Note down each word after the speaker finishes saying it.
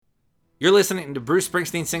You're listening to Bruce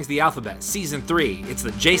Springsteen Sings the Alphabet, Season 3. It's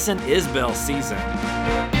the Jason Isbell season.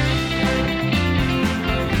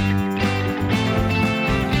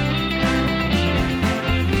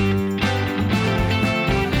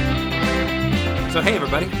 So hey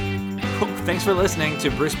everybody, thanks for listening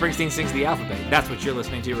to Bruce Springsteen Sings the Alphabet. That's what you're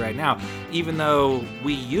listening to right now. Even though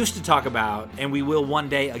we used to talk about, and we will one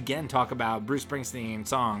day again talk about Bruce Springsteen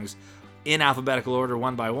songs in alphabetical order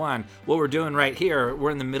one by one, what we're doing right here,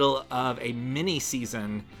 we're in the middle of a mini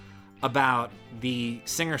season about the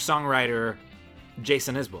singer-songwriter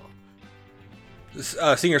Jason Isbell.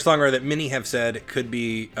 Singer-songwriter that many have said could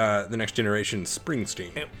be the next generation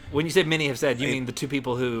Springsteen. When you say many have said, you mean the two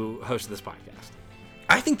people who host this podcast?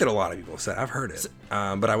 I think that a lot of people have said. I've heard it.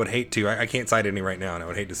 But I would hate to. I can't cite any right now, and I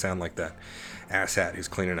would hate to sound like that asshat who's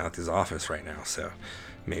cleaning out his office right now. So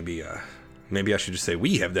maybe I should just say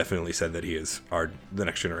we have definitely said that he is the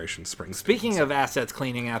next generation Springsteen. Speaking of assets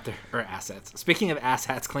cleaning out Speaking of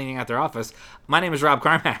asshats cleaning out their office, my name is Rob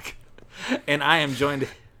Carmack, and I am joined,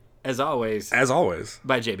 as always,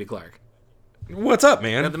 by JB Clark. What's up,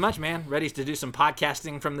 man? Nothing much, man. Ready to do some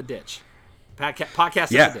podcasting from the ditch.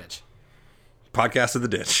 Podcast of the ditch. Podcast of the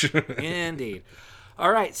ditch. Indeed.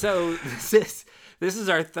 All right, so this is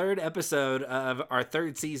our third episode of our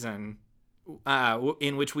third season,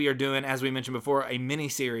 in which we are doing, as we mentioned before, a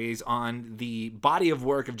mini-series on the body of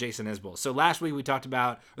work of Jason Isbell. So last week we talked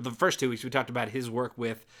about, or the first 2 weeks, we talked about his work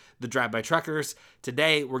with the Drive-By Truckers.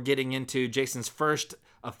 Today we're getting into Jason's first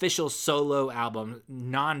official solo album,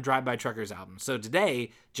 non-Drive-By Truckers album. So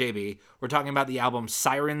today, JB, we're talking about the album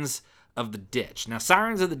Sirens of the Ditch. Now,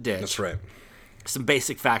 Sirens of the Ditch... That's right. Some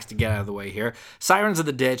basic facts to get out of the way here. Sirens of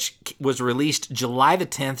the Ditch was released July the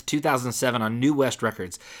 10th, 2007 on New West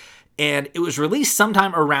Records. And it was released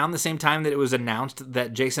sometime around the same time that it was announced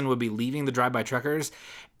that Jason would be leaving the Drive-By Truckers.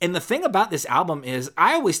 And the thing about this album is,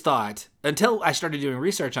 I always thought, until I started doing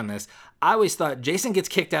research on this, I always thought Jason gets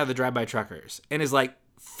kicked out of the Drive-By Truckers and is like,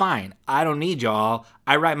 fine, I don't need y'all.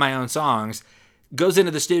 I write my own songs. Goes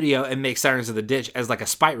into the studio and makes Sirens of the Ditch as like a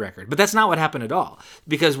spite record. But that's not what happened at all.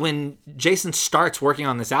 Because when Jason starts working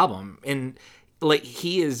on this album, and like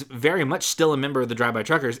he is very much still a member of the Drive-By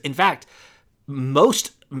Truckers. In fact,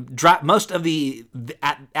 most of the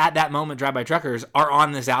at that moment Drive-By Truckers are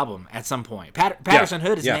on this album at some point. Patterson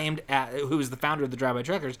Hood is named, who is the founder of the Drive-By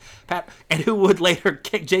Truckers, and who would later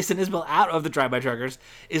kick Jason Isbell out of the Drive-By Truckers,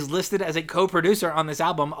 is listed as a co-producer on this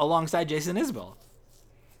album alongside Jason Isbell.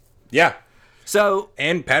 Yeah. So,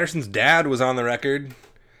 and Patterson's dad was on the record,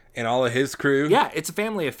 and all of his crew. Yeah, it's a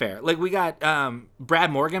family affair. Like, we got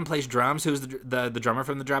Brad Morgan plays drums, who's the drummer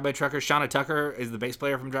from the Drive-By Truckers. Shauna Tucker is the bass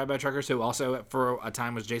player from Drive-By Truckers, who also, for a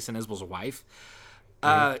time, was Jason Isbell's wife.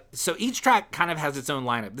 So each track kind of has its own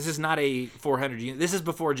lineup. This is not a 400 unit. This is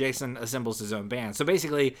before Jason assembles his own band. So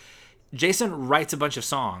basically, Jason writes a bunch of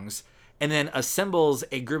songs and then assembles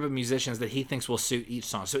a group of musicians that he thinks will suit each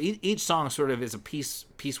song. So each song sort of is a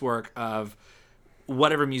piecework of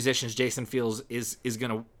whatever musicians Jason feels is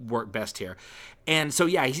going to work best here. And so,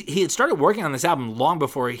 yeah, he had started working on this album long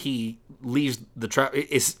before he leaves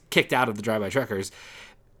is kicked out of the Drive-By Truckers.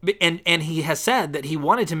 And he has said that he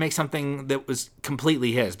wanted to make something that was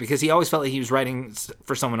completely his, because he always felt like he was writing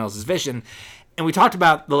for someone else's vision. And we talked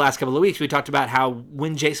about the last couple of weeks, we talked about how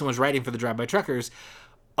when Jason was writing for the Drive-By Truckers,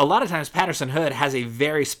 a lot of times Patterson Hood has a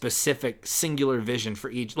very specific singular vision for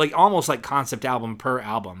each, like almost like concept album per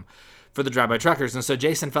album for the Drive-By Truckers. And so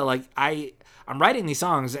Jason felt like, I'm writing these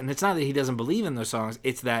songs, and it's not that he doesn't believe in those songs,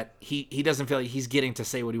 it's that he doesn't feel like he's getting to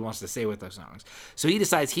say what he wants to say with those songs. So he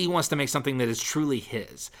decides he wants to make something that is truly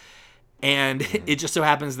his. And it just so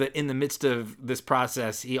happens that in the midst of this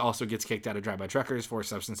process, he also gets kicked out of Drive-By Truckers for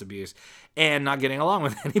substance abuse and not getting along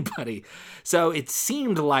with anybody. So it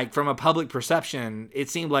seemed like, from a public perception, it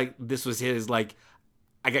seemed like this was his, like,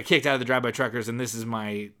 I got kicked out of the Drive-By Truckers, and this is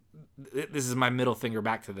my middle finger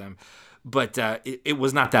back to them. But it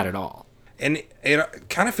was not that at all. And it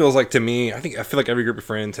kind of feels like, to me, I feel like every group of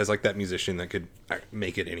friends has like that musician that could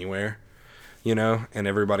make it anywhere, you know, and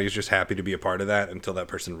everybody's just happy to be a part of that until that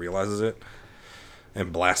person realizes it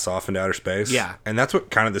and blasts off into outer space. Yeah. And that's what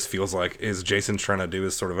kind of this feels like, is Jason's trying to do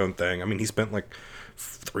his sort of own thing. I mean, he spent like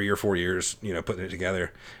 3 or 4 years, you know, putting it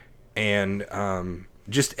together. And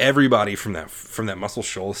just everybody from that Muscle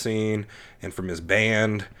Shoals scene and from his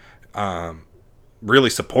band really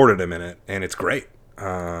supported him in it, and it's great.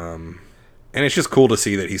 And it's just cool to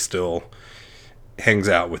see that he still hangs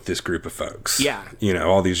out with this group of folks. Yeah. You know,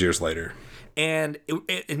 all these years later. And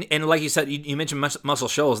like you said, you mentioned Muscle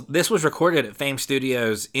Shoals. This was recorded at Fame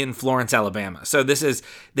Studios in Florence, Alabama. So this is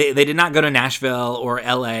they did not go to Nashville or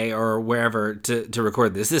L.A. or wherever to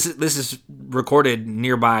record this. This is recorded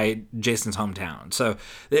nearby Jason's hometown. So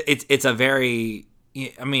it's a very,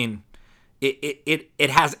 I mean, it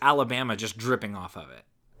has Alabama just dripping off of it.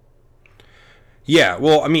 Yeah,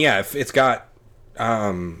 well, I mean, yeah, it's got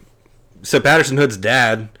so Patterson Hood's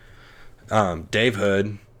dad, Dave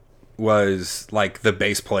Hood, was like the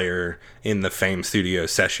bass player in the Fame Studio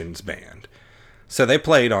Sessions band. So they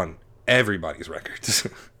played on everybody's records.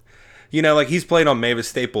 You know, like he's played on Mavis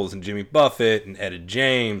Staples and Jimmy Buffett and Etta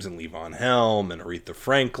James and Levon Helm and Aretha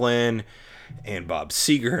Franklin and Bob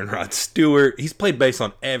Seger and Rod Stewart. He's played bass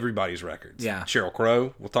on everybody's records. Yeah. Sheryl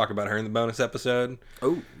Crow, we'll talk about her in the bonus episode.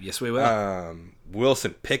 Oh, yes we will.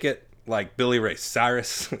 Wilson Pickett, like Billy Ray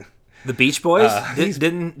Cyrus. The Beach Boys?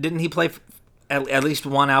 Didn't he play at least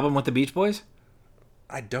one album with the Beach Boys?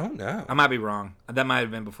 I don't know. I might be wrong. That might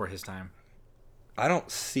have been before his time. I don't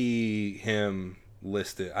see him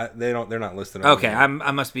listed. They're not listed. Okay, I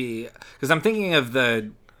must be, because I'm thinking of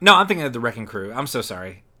the Wrecking Crew. I'm so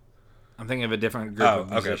sorry. I'm thinking of a different group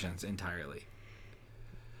of musicians entirely.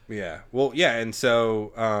 Yeah. Well, yeah, and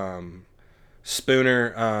so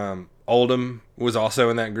Spooner, Oldham was also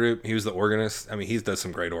in that group. He was the organist. I mean, he's does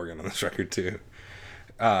some great organ on this record too.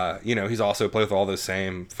 You know, he's also played with all those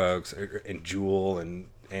same folks, and Jewel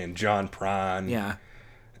and John Prine. Yeah.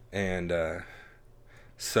 And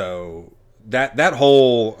so that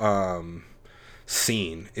whole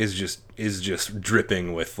scene is just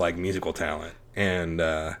dripping with like musical talent. And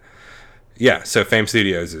yeah, so Fame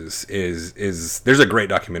Studios is there's a great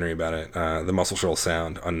documentary about it, The Muscle Shoals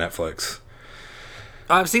Sound on Netflix.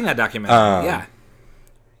 Oh, I've seen that documentary. Yeah.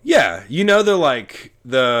 Yeah, you know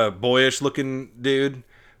the boyish looking dude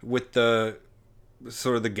with the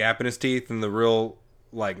sort of the gap in his teeth and the real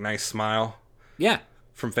like nice smile. Yeah.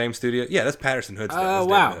 From Fame Studio. Yeah, that's Patterson Hood's dad. Oh,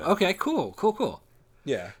 wow. Okay, cool.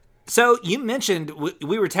 Yeah. So you mentioned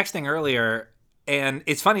we were texting earlier, and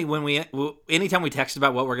it's funny when anytime we text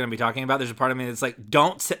about what we're going to be talking about, there's a part of me that's like,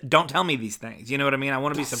 don't tell me these things. You know what I mean? I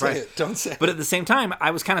want to be surprised. Don't say it. But at the same time,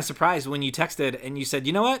 I was kind of surprised when you texted and you said,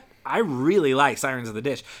 you know what? I really like Sirens of the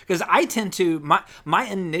Ditch, because I tend to my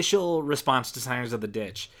initial response to Sirens of the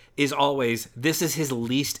Ditch is always, this is his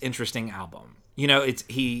least interesting album. You know, it's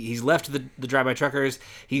he's left the Drive-By Truckers.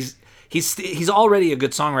 He's already a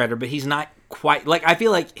good songwriter, but he's not quite, like, I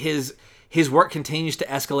feel like his work continues to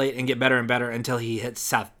escalate and get better and better until he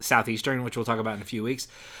hits Southeastern, which we'll talk about in a few weeks.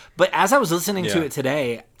 But as I was listening to it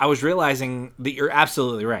today, I was realizing that you're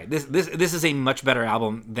absolutely right. This is a much better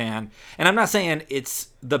album than, and I'm not saying it's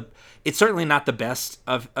certainly not the best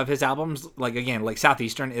of his albums. Like, again, like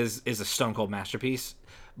Southeastern is a stone cold masterpiece,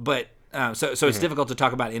 but so it's difficult to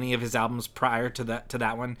talk about any of his albums prior to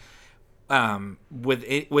that one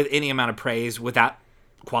with any amount of praise without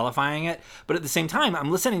qualifying it. But at the same time,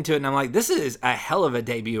 I'm listening to it and I'm like, this is a hell of a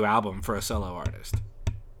debut album for a solo artist.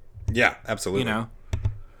 Yeah, absolutely. You know.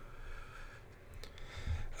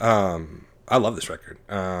 I love this record.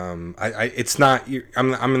 It's not.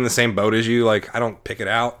 I'm in the same boat as you. Like, I don't pick it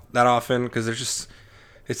out that often because there's just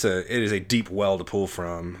it is a deep well to pull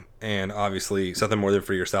from, and obviously Something More Than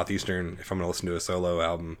Free or Southeastern. If I'm going to listen to a solo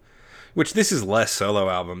album, which this is less solo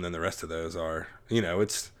album than the rest of those are. You know,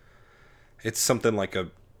 it's something like a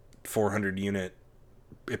 400 unit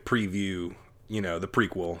preview. You know, the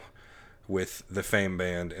prequel with the Fame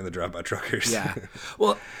band and the Drive-By Truckers. Yeah.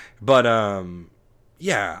 Well, but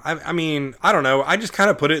yeah, I mean, I don't know. I just kind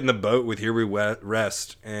of put it in the boat with Here We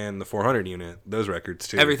Rest and the 400 unit, those records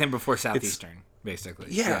too. Everything before Southeastern, basically.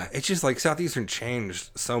 Yeah, it's just like Southeastern changed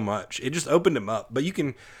so much. It just opened him up. But you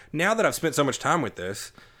can, now that I've spent so much time with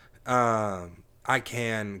this, I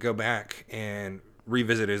can go back and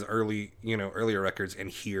revisit his earlier records and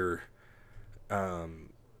hear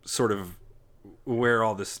sort of where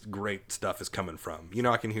all this great stuff is coming from. You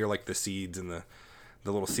know, I can hear like the seeds and the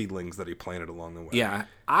little seedlings that he planted along the way. Yeah.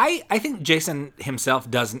 I think Jason himself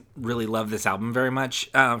doesn't really love this album very much.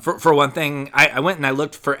 For one thing, I went and I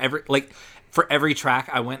looked for every track.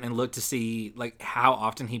 I went and looked to see like how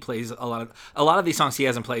often he plays a lot of these songs he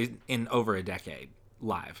hasn't played in over a decade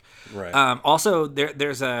live. Right. Also,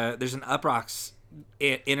 there's an Uproxx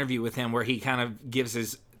interview with him where he kind of gives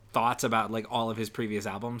his thoughts about like all of his previous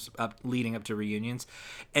albums leading up to Reunions,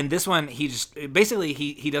 and this one he just basically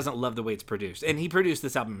he doesn't love the way it's produced, and he produced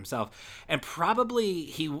this album himself, and probably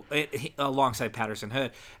he alongside Patterson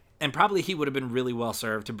Hood, and probably he would have been really well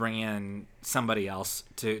served to bring in somebody else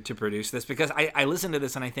to produce this, because I listen to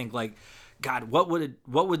this and I think like, God, what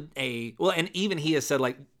would a well, and even he has said,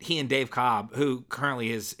 like, he and Dave Cobb, who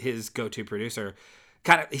currently is his go-to producer,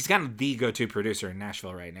 he's kind of the go-to producer in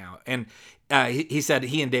Nashville right now. And he said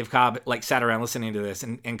he and Dave Cobb like sat around listening to this,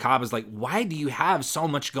 and Cobb is like, why do you have so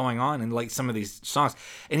much going on in like some of these songs?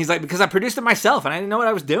 And he's like, because I produced it myself and I didn't know what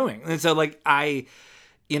I was doing. And so like I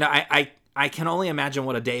can only imagine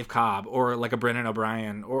what a Dave Cobb or like a Brendan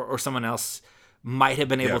O'Brien or someone else might have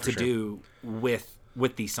been able to do with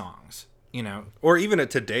these songs, you know, or even at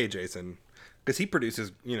today, Jason, because he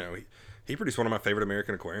produces, you know, he produced one of my favorite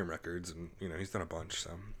American Aquarium records, and you know he's done a bunch.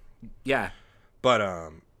 So yeah, but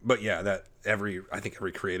yeah, I think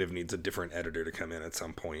every creative needs a different editor to come in at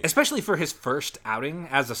some point, especially for his first outing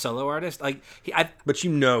as a solo artist. Like but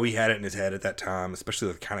you know he had it in his head at that time,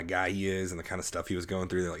 especially the kind of guy he is and the kind of stuff he was going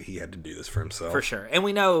through. That like he had to do this for himself for sure. And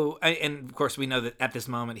we know, and of course we know that at this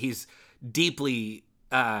moment he's deeply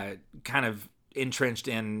kind of entrenched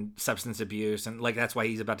in substance abuse, and like that's why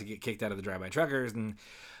he's about to get kicked out of the Drive-By Truckers, and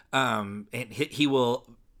he will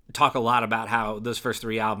talk a lot about how those first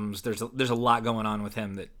 3 albums there's a lot going on with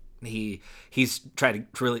him that he's tried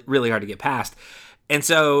to really hard to get past. And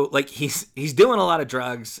so like he's doing a lot of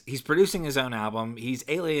drugs, he's producing his own album, he's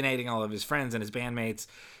alienating all of his friends and his bandmates,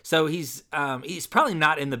 so he's probably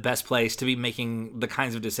not in the best place to be making the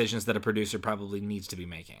kinds of decisions that a producer probably needs to be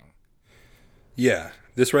making. Yeah,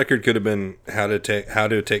 this record could have been how to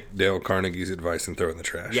take Dale Carnegie's advice and throw it in the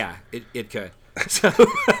trash. Yeah, it could. So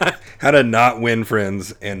how to not win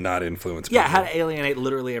friends and not influence people. Yeah, how to alienate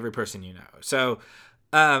literally every person you know. So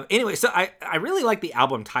anyway, so I really like the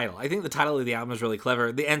album title. I think the title of the album is really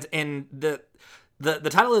clever. The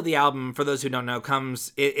title of the album, for those who don't know,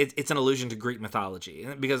 it's an allusion to Greek mythology,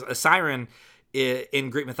 because a siren in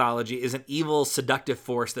Greek mythology is an evil, seductive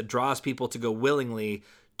force that draws people to go willingly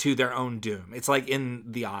to their own doom. It's like in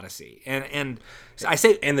the Odyssey, and so I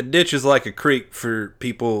say, and the ditch is like a creek for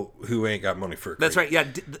people who ain't got money for a creek. That's right. Yeah,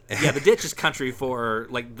 the ditch is country for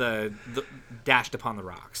like the dashed upon the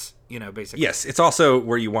rocks. You know, basically. Yes, it's also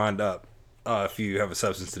where you wind up if you have a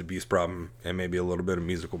substance abuse problem and maybe a little bit of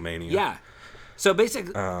musical mania. Yeah. So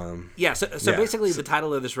basically, basically, the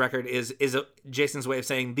title of this record is Jason's way of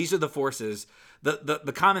saying these are the forces.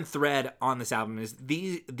 The common thread on this album is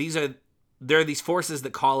there are these forces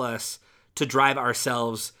that call us to drive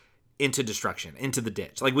ourselves into destruction, into the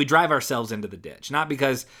ditch. Like we drive ourselves into the ditch, not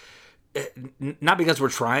because we're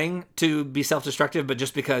trying to be self-destructive, but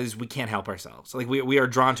just because we can't help ourselves. Like we are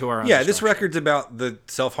drawn to our own destruction. This record's about the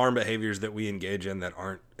self-harm behaviors that we engage in that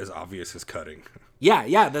aren't as obvious as cutting.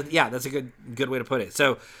 That's a good way to put it.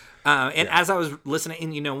 So, as I was listening,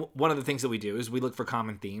 and you know, one of the things that we do is we look for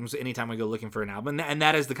common themes anytime we go looking for an album, and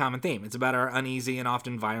that is the common theme. It's about our uneasy and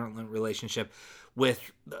often violent relationship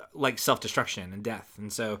with like self-destruction and death.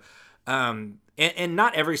 And so, and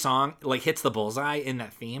not every song like hits the bullseye in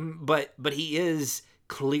that theme, but he is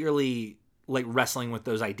clearly like wrestling with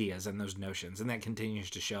those ideas and those notions, and that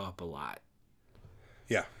continues to show up a lot.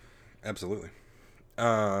 Yeah, absolutely.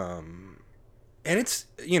 And it's,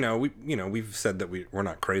 we've said that we're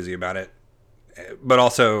not crazy about it, but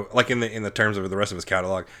also like in the terms of the rest of his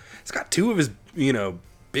catalog, it's got 2 of his,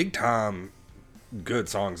 big time good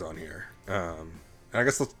songs on here. And I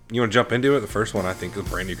guess you want to jump into it. The first one I think is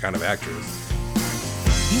Brand New Kind of Actress.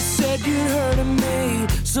 You said you'd heard of me,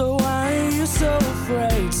 so why are you so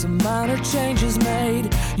afraid? Some minor changes made,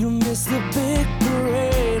 you missed the big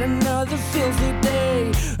parade. Another filthy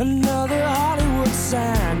day, another Hollywood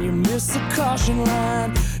sign. You missed the caution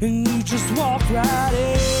line, and you just walked right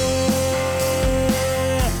in.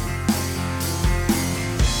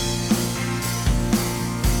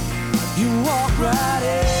 You walked right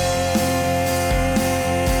in.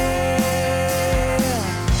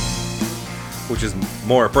 Which is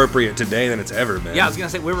more appropriate today than it's ever been. Yeah, I was going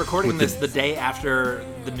to say, we're recording this the day after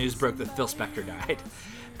the news broke that Phil Spector died.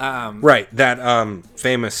 Right, that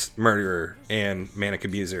famous murderer and manic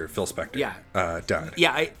abuser, Phil Spector, died.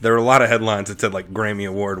 Yeah, there were a lot of headlines that said, like, Grammy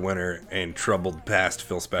Award winner and troubled past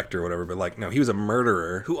Phil Spector or whatever, but, like, no, he was a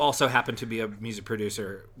murderer. Who also happened to be a music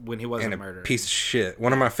producer when he wasn't and a murderer. Piece of shit.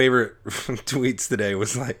 One of my favorite tweets today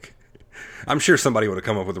was, like, I'm sure somebody would have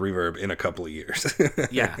come up with Reverb in a couple of years.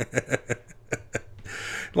 Yeah.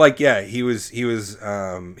 Like, yeah, he was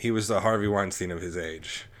the Harvey Weinstein of his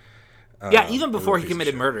age. Yeah, even before he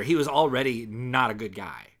committed murder, he was already not a good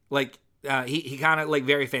guy. Like, he kind of, like,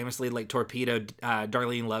 very famously, like, torpedoed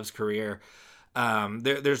Darlene Love's career.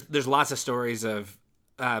 There's lots of stories of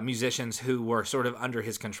musicians who were sort of under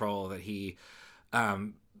his control that he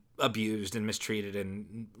abused and mistreated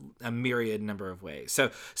in a myriad number of ways.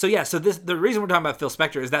 So the reason we're talking about Phil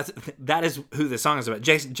Spector is that is who this song is about.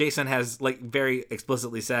 Jason has like very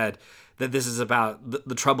explicitly said that this is about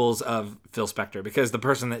the troubles of Phil Spector, because the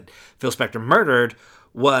person that Phil Spector murdered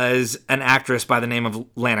was an actress by the name of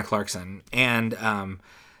Lana Clarkson. And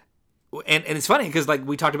it's funny because like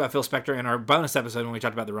we talked about Phil Spector in our bonus episode when we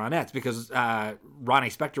talked about the Ronettes, because Ronnie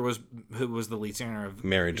Spector was the lead singer of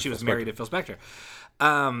married to Phil Spector.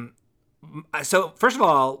 So first of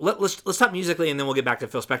all, let's talk musically, and then we'll get back to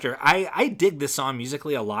Phil Spector. I dig this song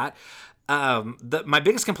musically a lot. My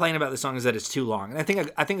biggest complaint about this song is that it's too long, and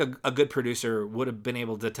I think a good producer would have been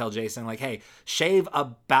able to tell Jason like, hey, shave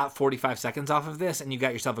about 45 seconds off of this, and you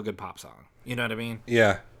got yourself a good pop song. You know what I mean?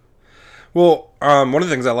 Yeah. Well, one of the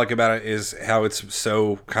things I like about it is how it's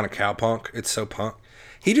so kind of cowpunk. It's so punk.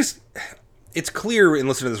 It's clear in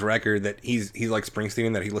listening to this record that he's like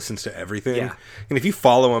Springsteen, that he listens to everything. Yeah. And if you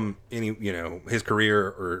follow him, his career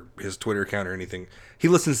or his Twitter account or anything, he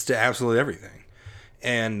listens to absolutely everything.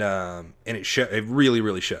 And it really,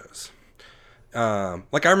 really shows.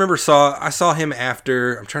 Like I remember I saw him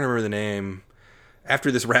after, I'm trying to remember the name, after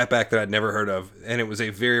this rap act that I'd never heard of, and it was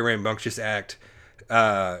a very rambunctious act.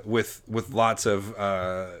 With lots of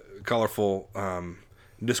colorful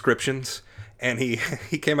descriptions, and he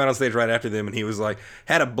came out on stage right after them, and he was like,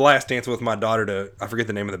 had a blast dancing with my daughter to, I forget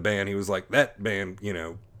the name of the band. He was like, that band,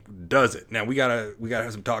 does it. Now we gotta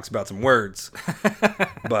have some talks about some words,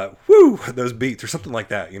 but whoo, those beats or something like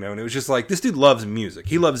that, And it was just like, this dude loves music.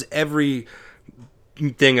 He loves every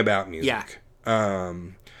thing about music. Yeah.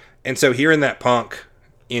 And so hearing that punk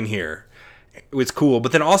in here, it's cool.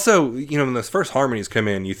 But then also, when those first harmonies come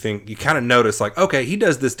in, you kind of notice like, okay, he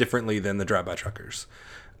does this differently than the Drive-By Truckers.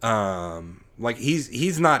 Like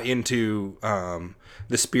he's not into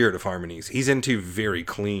the spirit of harmonies. He's into very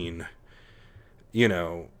clean.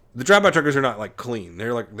 The Drive-By Truckers are not like clean.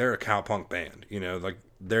 They're a cowpunk band. Like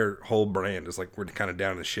their whole brand is like, we're kind of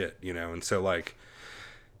down to shit. And so like,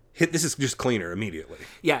 this is just cleaner immediately.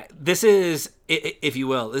 Yeah, this is, if you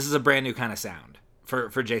will, this is a brand new kind of sound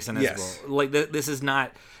for Jason Isbell. Yes. Like this is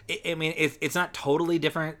not. I mean, it's not totally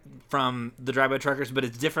different from the Drive-By Truckers, but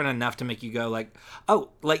it's different enough to make you go like, oh,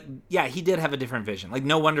 like yeah, he did have a different vision. Like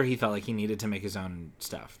no wonder he felt like he needed to make his own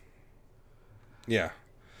stuff. Yeah.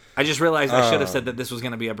 I just realized I should have said that this was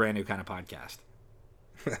going to be a brand new kind of podcast.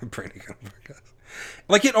 Brand new kind of podcast.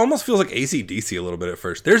 Like it almost feels like AC/DC a little bit at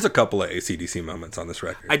first. There's a couple of AC/DC moments on this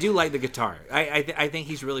record. I do like the guitar. I think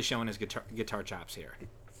he's really showing his guitar chops here.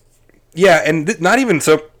 Yeah, and not even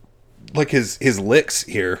so like his licks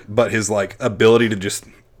here, but his like ability to just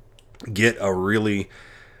get a really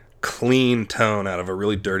clean tone out of a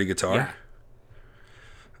really dirty guitar.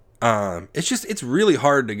 Yeah. It's really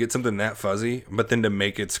hard to get something that fuzzy, but then to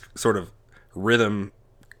make its sort of rhythm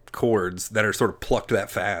chords that are sort of plucked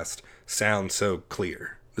that fast sound so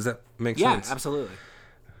clear. Does that make sense? Yeah, absolutely.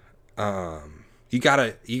 You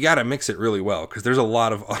gotta mix it really well, because there's a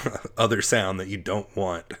lot of other sound that you don't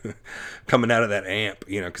want coming out of that amp,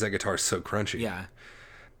 because that guitar is so crunchy. Yeah.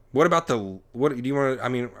 What about what do you want to, I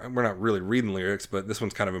mean, we're not really reading lyrics, but this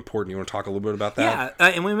one's kind of important. You want to talk a little bit about that? Yeah,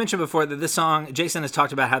 and we mentioned before that this song, Jason has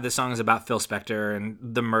talked about how this song is about Phil Spector and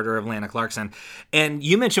the murder of Lana Clarkson. And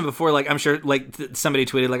you mentioned before, like, I'm sure, like, somebody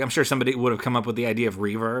tweeted, like, I'm sure somebody would have come up with the idea of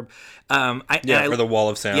reverb. Or the wall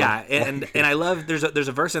of sound. Yeah, and I love, there's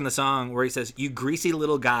a verse in the song where he says, "You greasy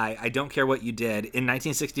little guy, I don't care what you did. In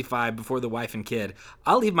 1965, before the wife and kid,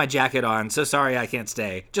 I'll leave my jacket on, so sorry I can't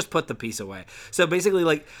stay. Just put the piece away." So basically,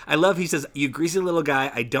 like, I love, he says, "You greasy little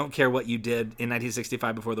guy, I don't care what you did in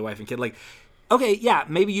 1965 before the wife and kid." Like, okay, yeah,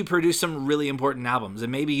 maybe you produced some really important albums,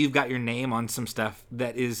 and maybe you've got your name on some stuff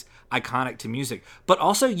that is iconic to music, but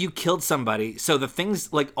also you killed somebody, so the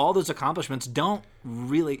things, like, all those accomplishments don't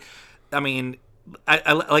really, I mean,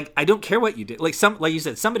 I don't care what you did. Like you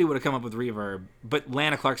said, somebody would have come up with reverb, but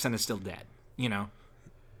Lana Clarkson is still dead,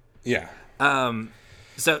 Yeah.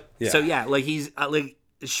 So yeah, like he's like,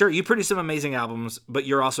 sure, you produce some amazing albums, but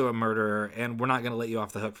you're also a murderer, and we're not going to let you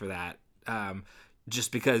off the hook for that.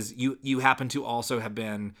 Just because you happen to also have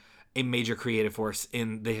been a major creative force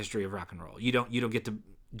in the history of rock and roll. You don't get to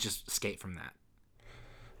just escape from that.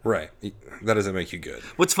 Right. That doesn't make you good.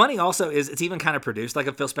 What's funny also is it's even kind of produced like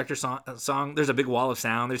a Phil Spector song. There's a big wall of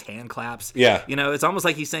sound. There's hand claps. Yeah. It's almost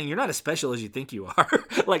like he's saying, you're not as special as you think you are.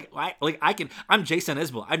 I'm Jason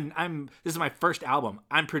Isbell. This is my first album.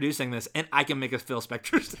 I'm producing this, and I can make a Phil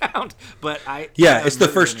Spector sound. But it's the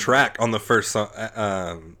first track on the first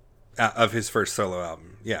song of his first solo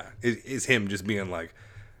album. Yeah. Is him just being like,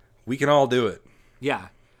 we can all do it. Yeah.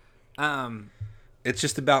 It's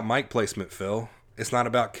just about mic placement, Phil. It's not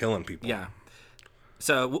about killing people. Yeah.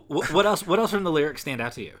 So what else? What else from the lyrics stand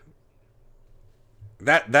out to you?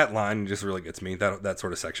 That line just really gets me. That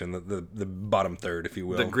sort of section, the bottom third, if you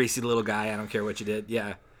will. The greasy little guy. I don't care what you did.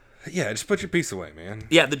 Yeah. Yeah, just put your piece away, man.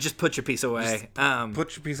 Yeah, just put your piece away.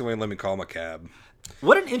 Put your piece away and let me call my cab.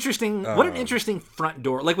 What an interesting front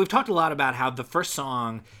door. Like, we've talked a lot about how the first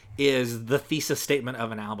song is the thesis statement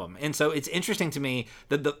of an album, and so it's interesting to me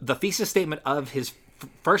that the thesis statement of his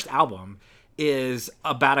first album is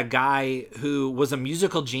about a guy who was a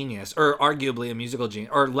musical genius, or arguably a musical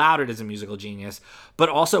genius, or lauded as a musical genius, but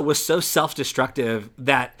also was so self-destructive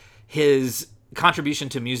that his contribution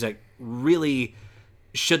to music really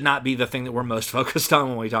should not be the thing that we're most focused on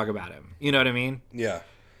when we talk about him. You know what I mean? Yeah.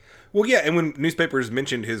 Well, yeah, and when newspapers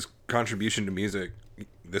mentioned his contribution to music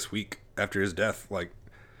this week after his death, like,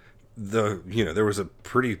 there was a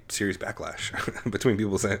pretty serious backlash between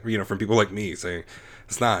people saying, from people like me saying,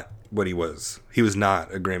 it's not what he was. He was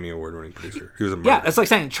not a Grammy Award-winning producer. He was a murderer. Yeah, it's like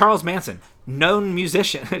saying Charles Manson, known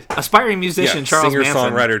musician, aspiring musician, Charles Manson.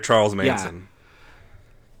 Singer-songwriter Charles Manson.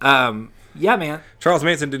 Yeah, man. Charles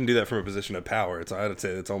Manson didn't do that from a position of power. I'd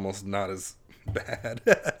say it's almost not as bad.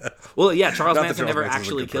 Well, yeah, Charles Not that Manson Charles never Manson's a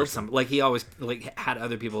actually good killed person. somebody. Like, he always had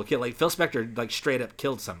other people killed. Like, Phil Spector straight up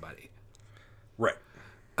killed somebody. Right.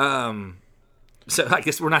 So I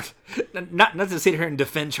guess we're not to sit here and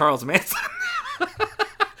defend Charles Manson.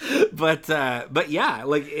 but yeah,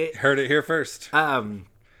 Heard it here first.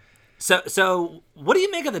 So what do you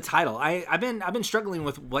make of the title? I've been struggling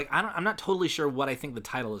with, I'm not totally sure what I think the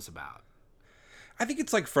title is about. I think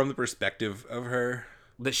it's like from the perspective of her.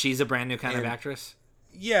 That she's a brand new kind of actress.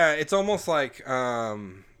 Yeah, it's almost like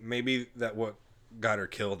maybe that what got her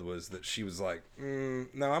killed was that she was like,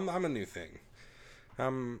 no, I'm a new thing.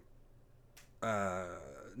 I'm not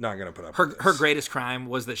gonna put up with this. Her greatest crime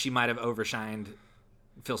was that she might have overshined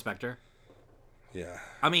Phil Spector. Yeah.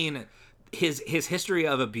 I mean, his history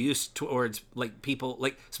of abuse towards people,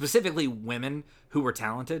 specifically women who were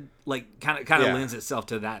talented, kind of Yeah. lends itself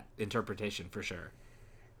to that interpretation for sure.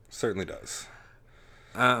 Certainly does.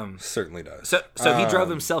 Certainly does. So he drove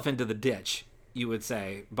himself into the ditch, you would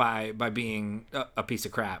say, by being a piece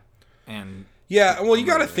of crap. And yeah, well, you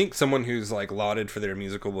got to think someone who's lauded for their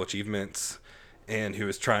musical achievements and who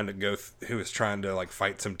is trying to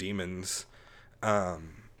fight some demons,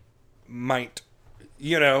 might,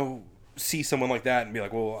 see someone like that and be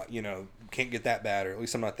like, well, can't get that bad, or at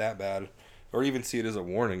least I'm not that bad, or even see it as a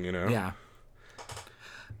warning, Yeah.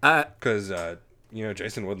 Because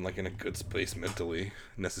Jason wasn't in a good space mentally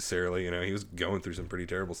necessarily. He was going through some pretty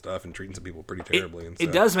terrible stuff and treating some people pretty terribly.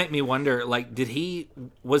 It does make me wonder,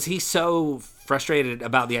 was he so frustrated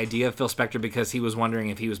about the idea of Phil Spector because he was wondering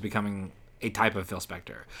if he was becoming a type of Phil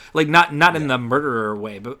Spector? Not in the murderer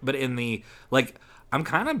way, but in the, I'm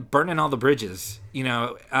kind of burning all the bridges,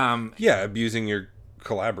 abusing your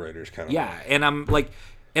collaborators kind of. Yeah, and I'm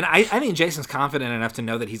and I think Jason's confident enough to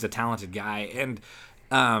know that he's a talented guy, and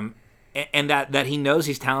that he knows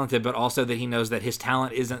he's talented, but also that he knows that his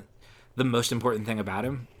talent isn't the most important thing about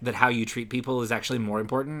him, that how you treat people is actually more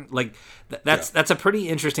important. That's a pretty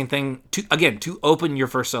interesting thing to open your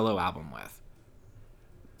first solo album with.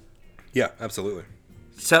 Yeah, absolutely.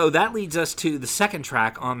 So that leads us to the second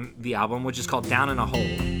track on the album, which is called Down in a Hole.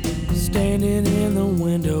 Standing in the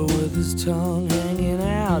window with his tongue hanging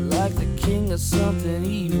out like the king of something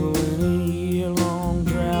evil in a year-long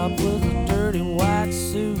drought, with a dirty white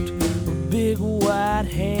suit, a big white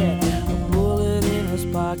hat, a bullet in his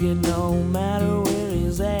pocket. No matter where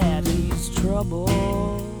he's at, he's trouble.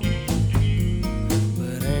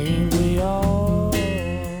 But ain't we all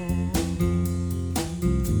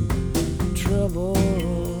trouble?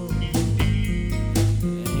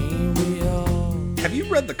 Ain't we all? Have you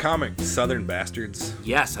read the comic Southern Bastards?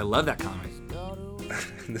 Yes, I love that comic.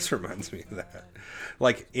 This reminds me of that.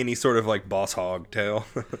 Like any sort of boss hog tale.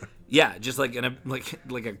 Yeah, just like a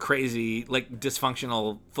crazy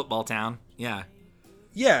dysfunctional football town. Yeah.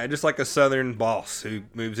 Yeah, just like a Southern boss who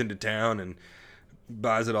moves into town and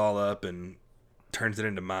buys it all up and turns it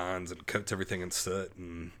into mines and coats everything in soot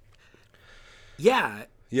and Yeah,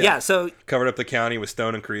 so covered up the county with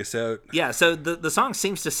stone and creosote. Yeah, so the song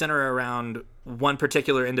seems to center around one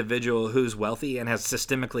particular individual who's wealthy and has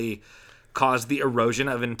systemically caused the erosion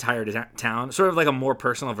of an entire town, sort of like a more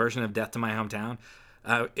personal version of Death to My Hometown,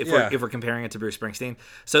 if we're comparing it to Bruce Springsteen.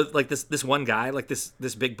 So this one guy,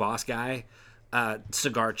 this big boss guy,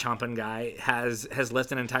 cigar chomping guy, has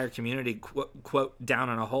left an entire community quote down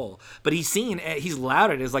in a hole. But he's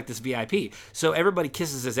lauded as this VIP, so everybody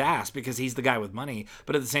kisses his ass because he's the guy with money.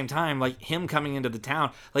 But at the same time, him coming into the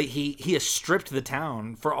town, he has stripped the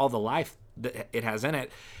town for all the life that it has in it.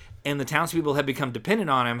 and the townspeople have become dependent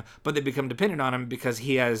on him, but they become dependent on him because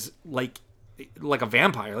he has like a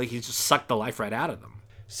vampire, like he's just sucked the life right out of them.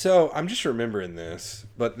 So I'm just remembering this,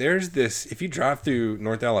 but there's this, if you drive through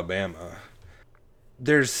North Alabama,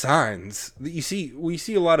 there's signs that we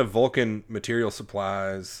see a lot of Vulcan material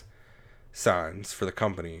supplies signs for the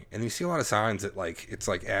company, and you see a lot of signs that like it's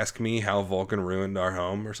like ask me how Vulcan ruined our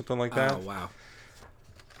home or something like that. Oh wow.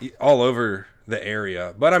 All over the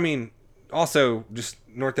area. But I mean also just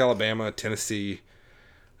North Alabama, Tennessee,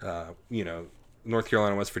 North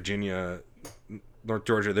Carolina, West Virginia, North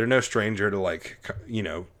Georgia, they're no stranger to like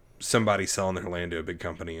somebody selling their land to a big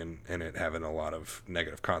company and it having a lot of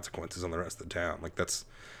negative consequences on the rest of the town. Like that's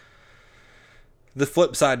the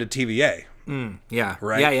flip side to TVA. Yeah.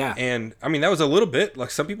 Right. Yeah. And I mean, that was a little bit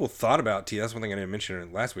like some people thought about TVA. That's one thing I didn't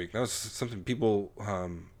mention last week. That was something people,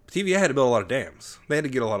 TVA had to build a lot of dams. They had to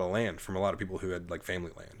get a lot of land from a lot of people who had like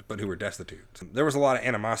family land, but who were destitute. So there was a lot of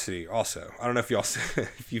animosity also. I don't know if y'all,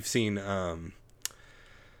 if you've seen,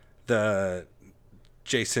 the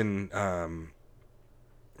Jason,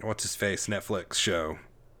 what's his face, Netflix show,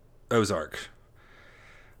 Ozark.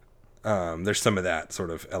 There's some of that sort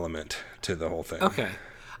of element to the whole thing. Okay.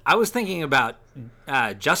 I was thinking about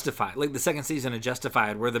Justified, like the second season of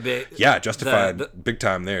Justified, where the big Justified big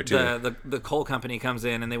time there too. The coal company comes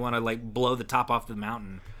in and they want to like blow the top off the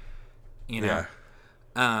mountain,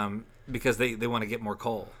 because they want to get more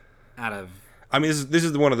coal out of. I mean, this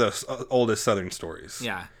is one of the oldest Southern stories.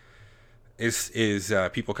 Yeah, is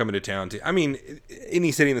people coming to town to. I mean,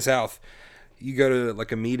 any city in the South, you go to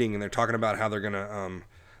like a meeting and they're talking about how they're gonna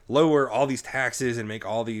lower all these taxes and make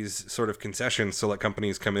all these sort of concessions so let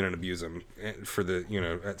companies come in and abuse them for the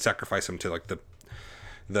sacrifice them to like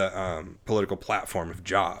the political platform of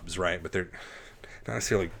jobs, right? But they're not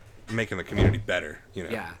necessarily making the community better,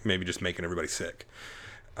 maybe just making everybody sick.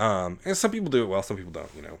 And some people do it well, some people don't,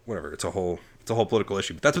 whatever. It's a whole political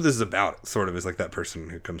issue, but that's what this is about, sort of, is like that person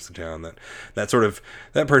who comes to town, that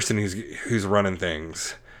person who's running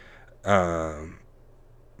things,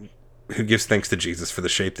 who gives thanks to Jesus for the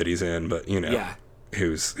shape that he's in, but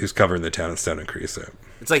who's covering the town in stone and creosote.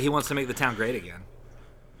 It's like he wants to make the town great again.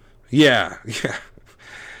 Yeah.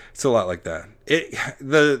 It's a lot like that.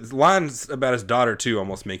 The lines about his daughter too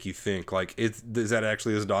almost make you think like, is that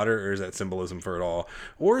actually his daughter, or is that symbolism for it all,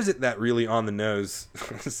 or is it that really on the nose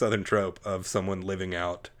Southern trope of someone living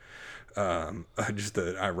out just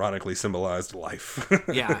an ironically symbolized life?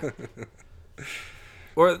 Yeah.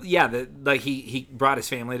 Or he brought his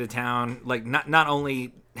family to town. Like not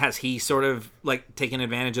only has he sort of like taken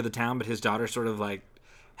advantage of the town, but his daughter sort of like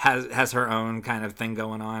has her own kind of thing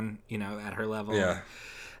going on, at her level. Yeah.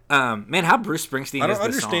 Man, how Bruce Springsteen is this song. I don't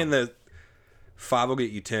understand the 5 will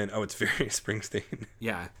get you 10. Oh, it's very Springsteen.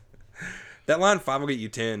 Yeah. That line 5 will get you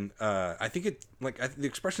 10. I think it the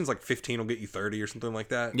expression's like 15 will get you 30 or something like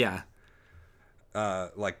that. Yeah.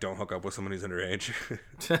 Like don't hook up with someone who's underage.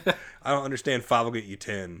 I don't understand 5 will get you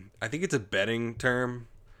 10. I think it's a betting term,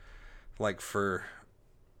 like for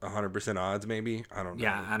 100% odds, maybe. I don't know.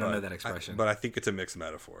 Yeah, I don't know that expression. But I think it's a mixed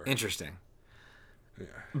metaphor. Interesting. Yeah.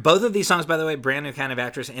 Both of these songs, by the way, Brand New Kind of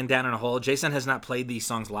Actress and Down in a Hole, Jason has not played these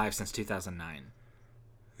songs live since 2009.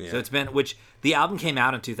 Yeah. So it's been, which the album came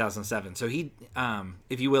out in 2007. So he,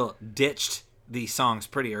 if you will, ditched these songs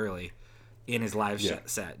pretty early in his live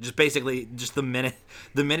set. Just basically, just the minute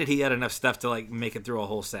he had enough stuff to like make it through a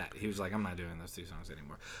whole set, he was like, I'm not doing those 2 songs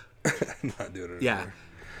anymore. Not doing it anymore.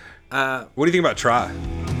 Yeah. What do you think about Try?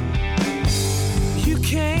 You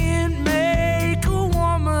can't make a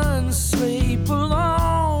woman sleep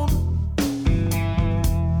alone.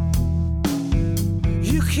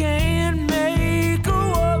 You can't make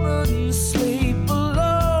a woman sleep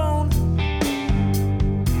alone.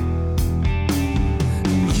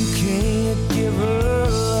 You can't give her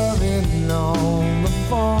loving on the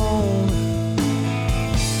phone.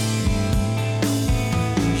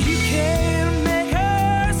 You can't make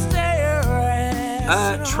her stare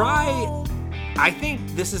at Try. I think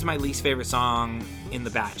this is my least favorite song in the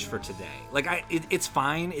batch for today. Like, it's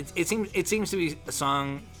fine. It seems to be a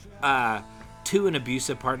song to an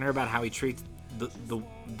abusive partner about how he treats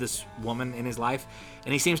this woman in his life,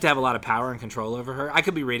 and he seems to have a lot of power and control over her. I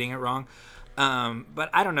could be reading it wrong, but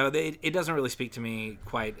I don't know. It doesn't really speak to me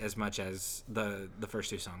quite as much as the first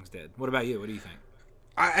 2 songs did. What about you? What do you think?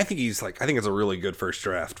 I think it's a really good first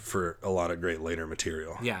draft for a lot of great later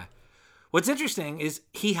material. Yeah. What's interesting is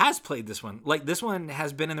he has played this one. Like, this one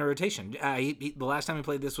has been in the rotation. The last time he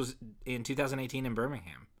played this was in 2018 in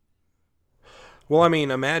Birmingham. Well, I mean,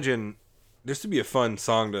 imagine this would be a fun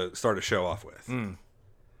song to start a show off with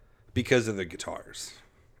because of the guitars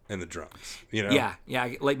and the drums. You know?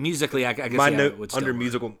 Yeah. Like musically, I guess My yeah, note it would still under work.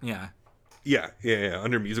 musical. Yeah. Yeah.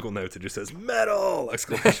 Under musical notes, it just says metal!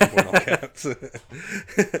 Exclamation point, all caps.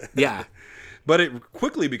 Yeah. But it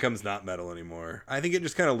quickly becomes not metal anymore. I think it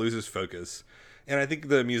just kind of loses focus. And I think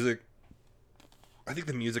the music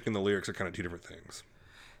and the lyrics are kind of two different things.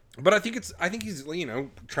 But I think he's, you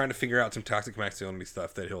know, trying to figure out some toxic masculinity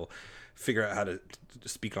stuff that he'll figure out how to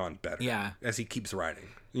speak on better. Yeah. As he keeps writing.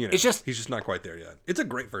 You know, It's just- he's just not quite there yet. It's a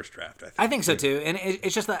great first draft, I think. I think so too, and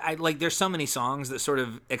it's just that there's so many songs that sort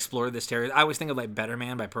of explore this territory. I always think of like "Better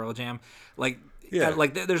Man" by Pearl Jam,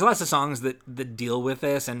 there's lots of songs that deal with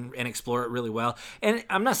this and explore it really well. And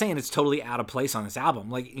I'm not saying it's totally out of place on this album.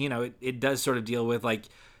 Like, you know, it does sort of deal with like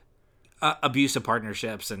abusive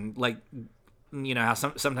partnerships and like, you know, how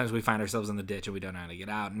sometimes we find ourselves in the ditch and we don't know how to get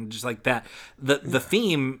out, and just like that. The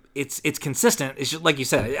theme, it's consistent. It's just like you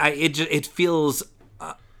said. It feels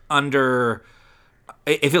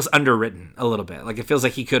it feels underwritten a little bit. Like it feels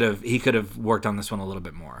like he could have worked on this one a little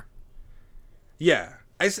bit more. Yeah.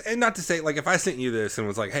 And not to say, like, if I sent you this and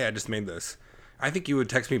was like, hey, I just made this, I think you would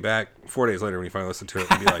text me back 4 days later when you finally listened to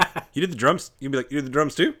it and be like, you did the drums? You'd be like, you did the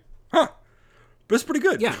drums too? Huh. But it's pretty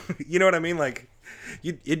good. Yeah. You know what I mean? Like,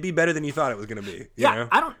 it'd be better than you thought it was going to be. You know?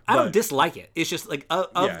 I don't dislike it. It's just like of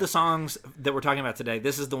Yeah. the songs that we're talking about today,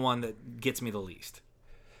 this is the one that gets me the least.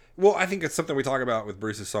 Well, I think it's something we talk about with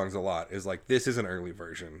Bruce's songs a lot, is like, this is an early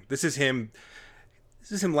version. This is him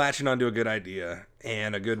latching onto a good idea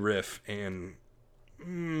and a good riff and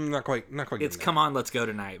not quite It's good Come On, Let's Go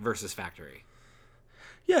Tonight versus Factory.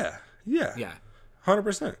 enough. Yeah. Yeah.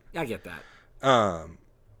 100%. I get that.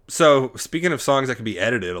 So, speaking of songs that can be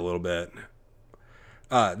edited a little bit,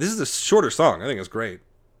 this is a shorter song. I think it's great.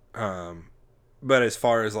 But as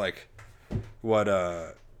far as like what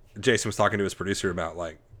Jason was talking to his producer about,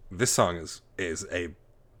 like, this song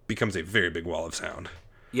becomes a very big wall of sound.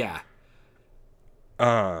 Yeah.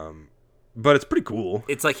 But it's pretty cool.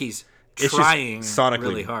 It's like he's It's trying just sonically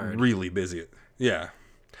really hard. really busy. Yeah.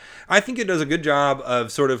 I think it does a good job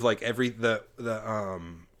of sort of like the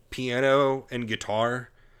piano and guitar,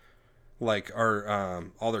 like, are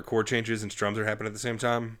all their chord changes and strums are happening at the same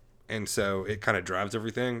time, and so it kind of drives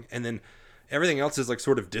everything, and then everything else is like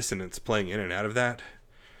sort of dissonance playing in and out of that,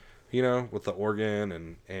 you know, with the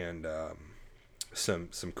organ and some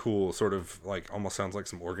cool sort of like almost sounds like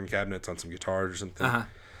some organ cabinets on some guitars or something. Uh-huh.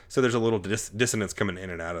 So there's a little dissonance coming in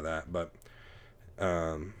and out of that, but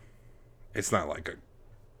it's not like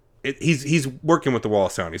he's working with the wall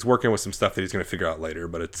of sound. He's working with some stuff that he's going to figure out later,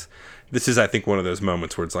 but this is, I think, one of those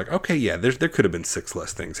moments where it's like, okay, yeah, there could have been 6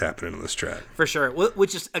 less things happening on this track. For sure.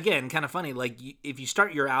 Which is, again, kind of funny. Like, if you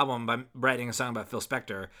start your album by writing a song about Phil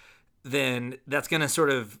Spector, then that's going to sort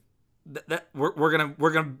of we're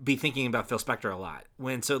gonna be thinking about Phil Spector a lot.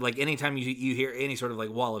 So like anytime you hear any sort of like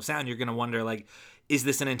wall of sound, you're gonna wonder, like, is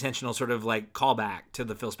this an intentional sort of like callback to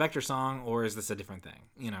the Phil Spector song, or is this a different thing?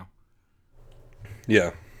 You know?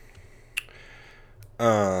 Yeah.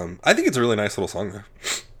 I think it's a really nice little song though.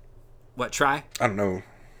 What, Try? I don't know.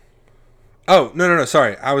 Oh, no.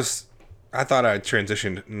 Sorry. I thought I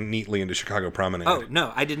transitioned neatly into Chicago Promenade. Oh,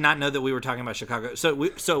 no, I did not know that we were talking about Chicago.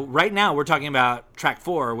 So right now we're talking about track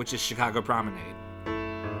 4, which is Chicago Promenade.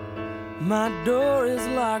 My door is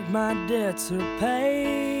locked, my debts are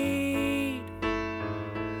paid.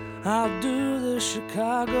 I'll do the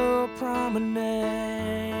Chicago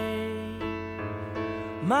Promenade.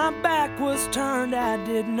 My back was turned, I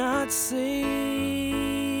did not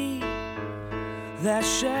see that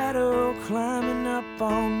shadow climbing up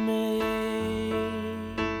on me.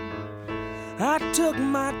 I took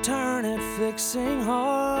my turn at fixing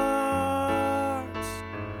hearts.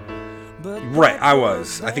 But Right,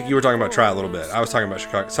 I think you were talking about Try a little bit. I was talking about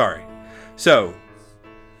Chicago. Sorry. So,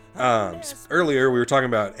 earlier we were talking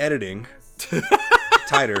about editing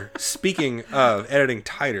tighter. Speaking of editing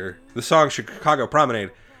tighter, the song Chicago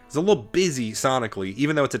Promenade is a little busy sonically,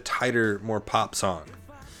 even though it's a tighter, more pop song.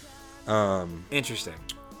 Interesting.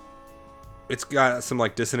 It's got some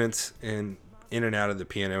like dissonance in and out of the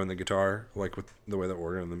piano and the guitar, like with the way the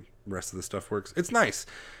organ and the rest of the stuff works. It's nice.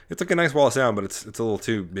 It's like a nice wall of sound, but it's a little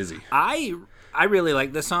too busy. I really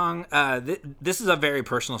like this song. This is a very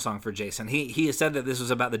personal song for Jason. He has said that this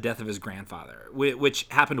was about the death of his grandfather, which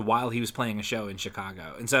happened while he was playing a show in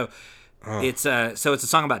Chicago, and so it's a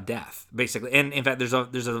song about death, basically. And in fact, there's a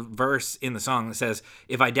verse in the song that says,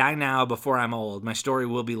 "If I die now before I'm old, my story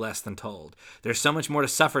will be less than told. There's so much more to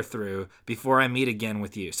suffer through before I meet again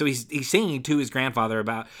with you." So he's singing to his grandfather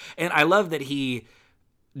about, and I love that he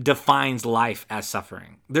defines life as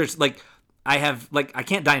suffering. There's like, I have I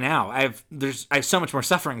can't die now. I have so much more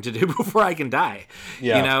suffering to do before I can die.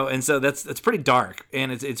 Yeah. You know, and so that's pretty dark,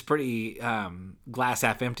 and it's pretty glass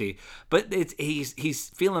half empty. But he's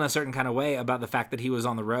feeling a certain kind of way about the fact that he was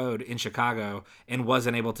on the road in Chicago and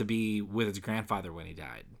wasn't able to be with his grandfather when he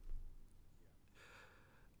died.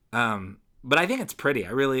 But I think it's pretty.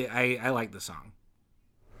 I like the song.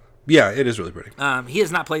 Yeah, it is really pretty. He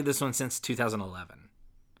has not played this one since 2011,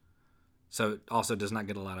 so it also does not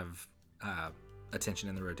get a lot of attention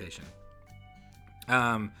in the rotation.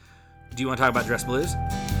 Do you want to talk about Dress Blues?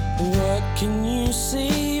 What can you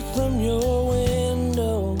see from your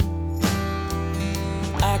window?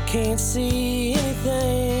 I can't see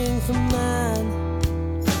anything from mine.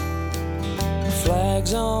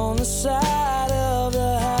 Flags on the side of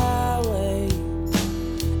the highway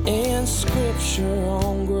and scripture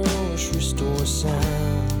on grocery store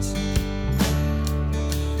signs.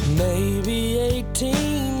 Maybe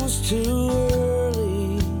 18 was too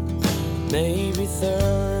early, maybe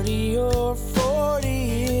 30 or 40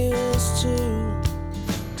 is too.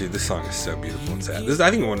 Dude, this song is so beautiful and sad.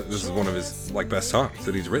 I think this is one of his best songs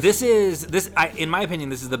that he's written. In my opinion,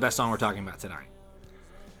 this is the best song we're talking about tonight.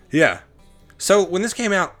 Yeah. So when this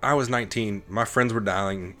came out, I was 19. My friends were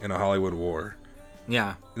dying in a Hollywood war.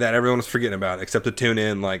 Yeah. That everyone was forgetting about, except to tune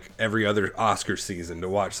in every other Oscar season to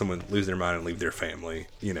watch someone lose their mind and leave their family,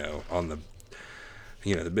 on the,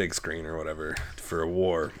 the big screen or whatever for a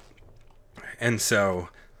war. And so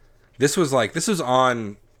this was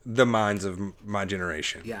on the minds of my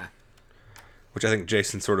generation. Yeah. Which I think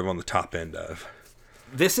Jason's sort of on the top end of.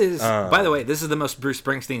 This is, by the way, this is the most Bruce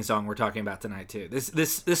Springsteen song we're talking about tonight too.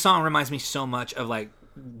 This song reminds me so much of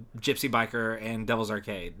Gypsy Biker and Devil's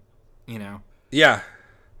Arcade, Yeah.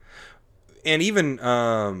 And even Good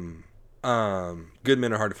Men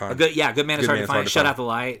Are Hard to Find. Good Man is Hard to Find. Shut Out the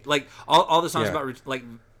Light. All the songs about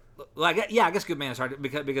I guess Good Man is hard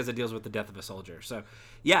because it deals with the death of a soldier. So,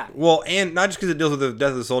 yeah. Well, and not just because it deals with the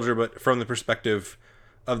death of the soldier, but from the perspective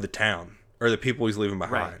of the town or the people he's leaving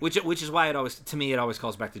behind. Right. Which is why it always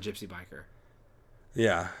calls back to Gypsy Biker.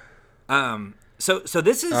 Yeah. So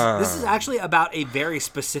this is actually about a very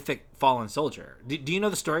specific fallen soldier. Do you know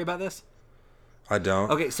the story about this? I don't.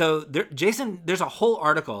 Okay, so Jason, there's a whole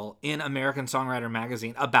article in American Songwriter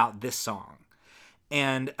magazine about this song,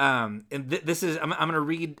 and this is I'm gonna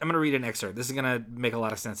read an excerpt. This is gonna make a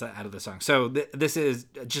lot of sense out of the song. So this is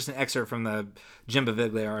just an excerpt from the Jim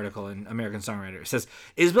Baviglia article in American Songwriter. It says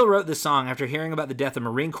Isbell wrote this song after hearing about the death of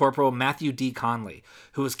Marine Corporal Matthew D. Conley,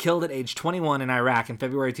 who was killed at age 21 in Iraq in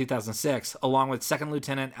February 2006, along with Second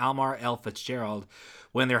Lieutenant Almar L. Fitzgerald,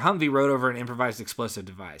 when their Humvee rode over an improvised explosive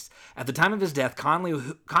device. At the time of his death,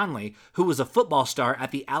 Conley, who was a football star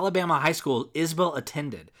at the Alabama high school Isbell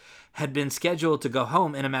attended, had been scheduled to go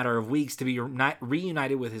home in a matter of weeks to be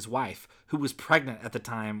reunited with his wife, who was pregnant at the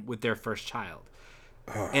time with their first child.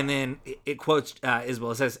 And then it quotes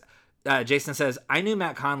Isbell. It says, Jason says, "I knew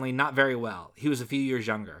Matt Conley not very well. He was a few years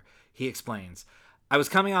younger." He explains, "I was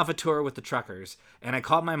coming off a tour with the Truckers, and I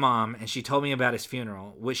called my mom, and she told me about his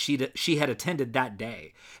funeral, which she had attended that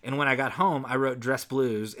day. And when I got home, I wrote Dress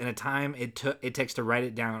Blues in a time it takes to write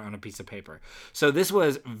it down on a piece of paper." So this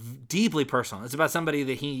was deeply personal. It's about somebody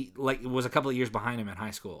that he was a couple of years behind him in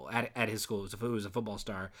high school, at his school, who was a football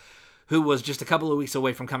star, who was just a couple of weeks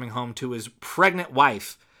away from coming home to his pregnant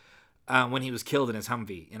wife when he was killed in his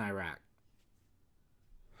Humvee in Iraq.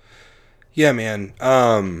 Yeah, man.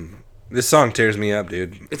 This song tears me up,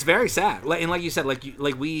 dude. It's very sad, and like you said,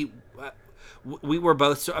 we were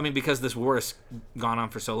both. So, I mean, because this war has gone on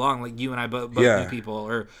for so long, you and I both knew people,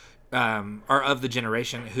 or are of the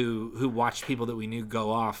generation who watched people that we knew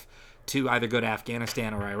go off to either go to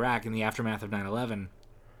Afghanistan or Iraq in the aftermath of 9/11,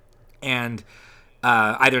 and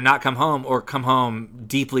either not come home or come home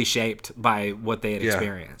deeply shaped by what they had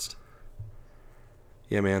experienced.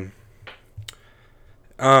 Yeah, man.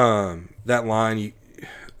 That line.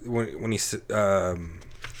 When he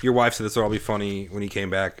your wife said this will all be funny when he came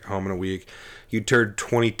back home in a week. You turned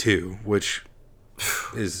 22, which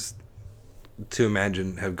is to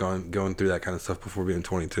imagine have going through that kind of stuff before being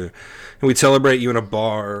 22. And we'd celebrate you in a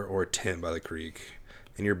bar or a tent by the creek,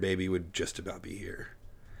 and your baby would just about be here,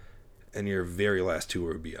 and your very last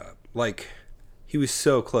tour would be up. He was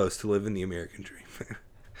so close to living the American dream,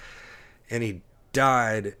 and he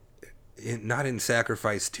died not in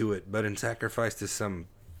sacrifice to it, but in sacrifice to some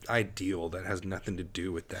ideal that has nothing to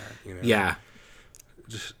do with that, Yeah.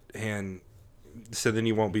 And so then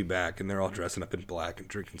you won't be back, and they're all dressing up in black and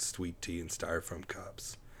drinking sweet tea in styrofoam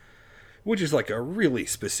cups, which is a really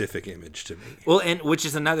specific image to me. Well, and which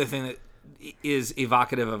is another thing that is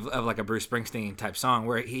evocative of like a Bruce Springsteen type song,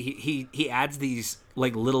 where he adds these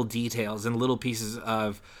like little details and little pieces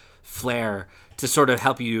of flair to sort of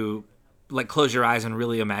help you like close your eyes and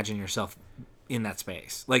really imagine yourself in that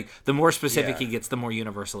space. Like the more specific he gets, the more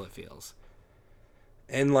universal it feels.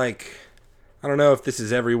 And like, I don't know if this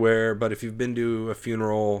is everywhere, but if you've been to a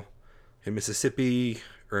funeral in Mississippi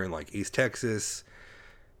or in like East Texas,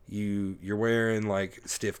 you're wearing like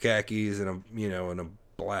stiff khakis and a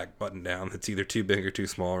black button down that's either too big or too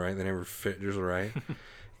small, right? They never fit just right.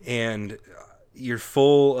 And you're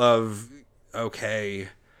full of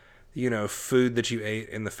food that you ate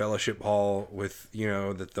in the fellowship hall with,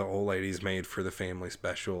 that the old ladies made for the family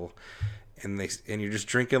special. And you're just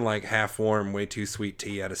drinking like half warm, way too sweet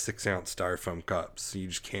tea out of 6-ounce styrofoam cups. You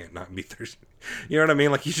just can't not be thirsty. You know what I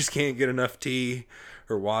mean? Like you just can't get enough tea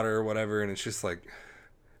or water or whatever. And it's just like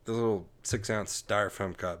those little 6-ounce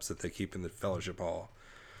styrofoam cups that they keep in the fellowship hall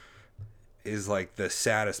is like the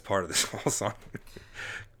saddest part of this whole song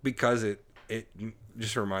because it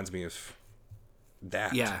just reminds me of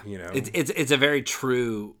that. Yeah, it's a very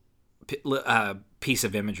true piece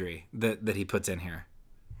of imagery that he puts in here.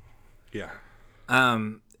 Yeah.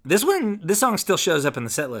 This song still shows up in the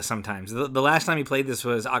set list sometimes. The last time he played this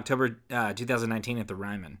was October 2019 at the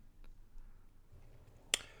Ryman.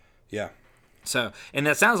 Yeah. So, and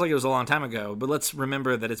that sounds like it was a long time ago, but let's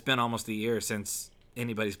remember that it's been almost a year since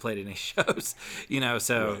anybody's played any shows,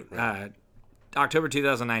 Right. October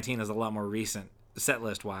 2019 is a lot more recent set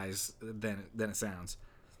list wise than it sounds.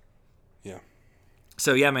 Yeah.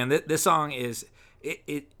 So yeah, man, this song is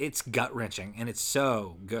it's gut wrenching and it's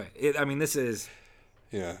so good. This is.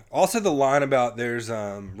 Yeah. Also, the line about there's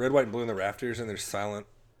red, white, and blue in the rafters, and there's silent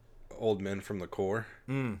old men from the Corps.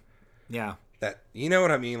 Yeah. That, you know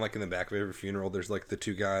what I mean? Like in the back of every funeral, there's like the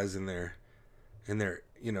two guys in their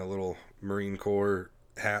little Marine Corps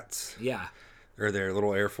hats. Yeah. Or their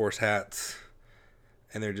little Air Force hats,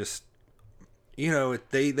 and they're just,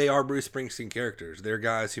 they are Bruce Springsteen characters. They're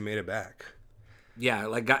guys who made it back. Yeah,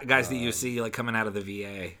 like guys that you see like coming out of the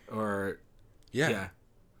VA or. Yeah.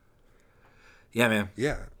 Yeah, man.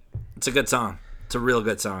 Yeah. It's a good song. It's a real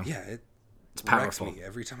good song. Yeah, it's powerful. Wrecks me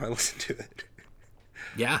every time I listen to it.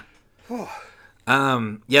 Yeah.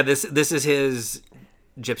 This is his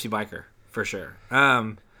Gypsy Biker for sure.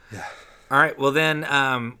 Yeah. All right, well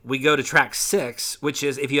then we go to track 6, which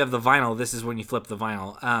is, if you have the vinyl, this is when you flip the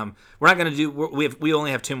vinyl. We're not going to do, we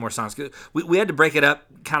only have 2 more songs. We had to break it up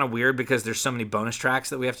kind of weird because there's so many bonus tracks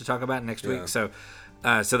that we have to talk about next week. So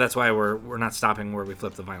that's why we're not stopping where we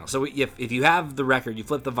flip the vinyl. So if you have the record, you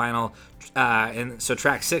flip the vinyl, and so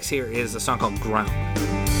track 6 here is a song called Grown.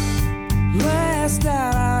 Last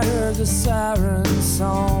night I heard the siren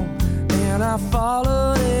song and I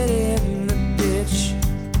followed it in the ditch.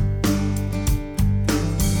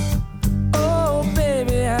 Oh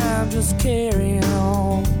baby, I'm just carrying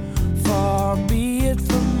on. Far be it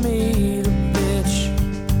from me to bitch.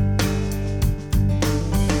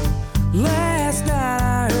 Last night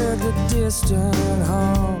I heard the distant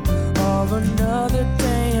hum of another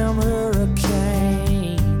damn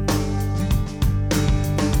hurricane.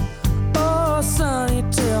 Oh, Sonny,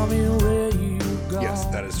 tell me where you go. Yes,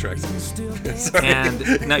 that is track 6. Sorry.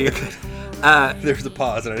 And no, you're good. There's a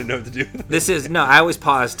pause, and I didn't know what to do. I always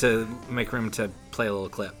pause to make room to play a little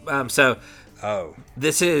clip.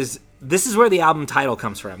 This is where the album title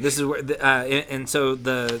comes from. This is where, and so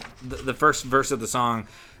the first verse of the song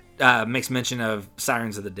makes mention of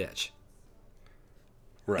Sirens of the Ditch.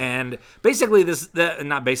 Right. And basically, this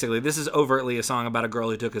is overtly a song about a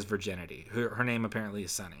girl who took his virginity. Her name apparently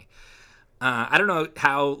is Sunny. I don't know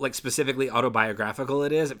how specifically autobiographical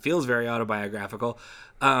it is. It feels very autobiographical,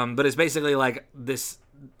 but it's basically like this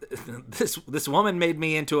woman made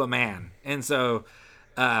me into a man, and so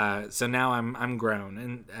now I'm grown,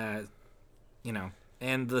 and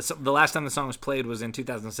and the last time the song was played was in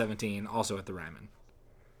 2017, also at the Ryman.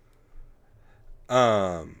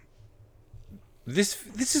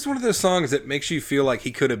 This is one of those songs that makes you feel like he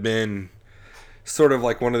could have been sort of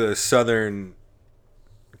like one of those southern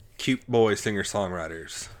cute boy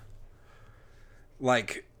singer-songwriters.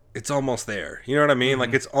 Like, it's almost there. You know what I mean? Mm-hmm.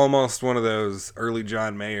 Like, it's almost one of those early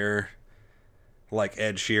John Mayer, like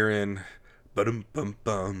Ed Sheeran,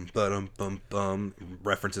 ba-dum-bum-bum, ba-dum-bum-bum,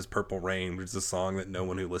 references Purple Rain, which is a song that no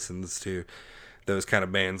one who listens to those kind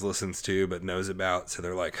of bands listens to but knows about, so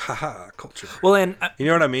they're like, haha, culture. Well, and you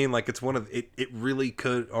know what I mean? Like, it's one of it really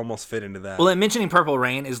could almost fit into that. Well, and mentioning Purple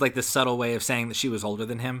Rain is like the subtle way of saying that she was older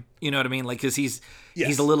than him. You know what I mean? Like, because he's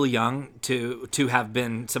a little young to have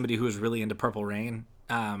been somebody who was really into Purple Rain.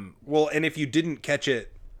 Well, and if you didn't catch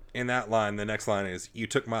it in that line, the next line is, "You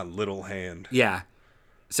took my little hand." Yeah.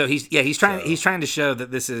 So he's trying to show that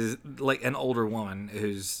this is like an older woman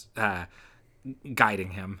who's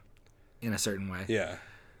guiding him in a certain way. Yeah.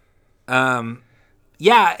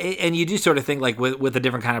 Yeah, and you do sort of think like with a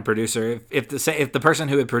different kind of producer, if the person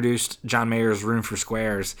who had produced John Mayer's Room for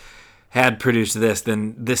Squares had produced this,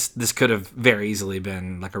 then this could have very easily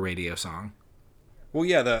been like a radio song. Well,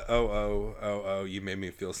 yeah, the oh, you made me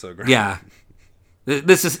feel so great. Yeah,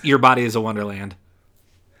 this is Your Body Is a Wonderland.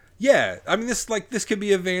 Yeah, I mean this could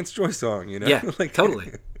be a Vance Joy song, you know? Yeah, like,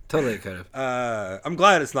 totally it could have. I'm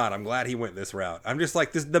glad it's not. I'm glad he went this route. I'm just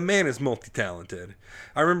like this. The man is multi-talented.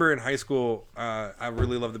 I remember in high school, I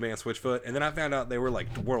really loved the band Switchfoot, and then I found out they were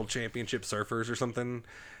like world championship surfers or something,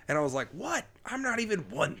 and I was like, "What? I'm not even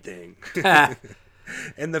one thing."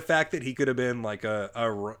 And the fact that he could have been like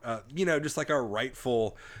just like a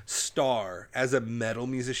rightful star as a metal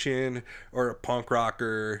musician or a punk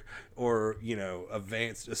rocker or, you know,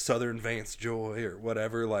 a Southern Vance Joy or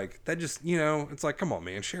whatever, like that just, you know, it's like, come on,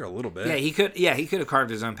 man, share a little bit. He could have carved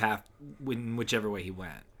his own path in whichever way he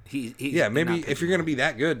went. Maybe if you're going to be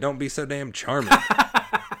that good, don't be so damn charming.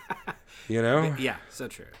 You know? Yeah, so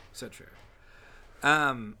true.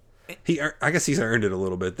 I guess he's earned it a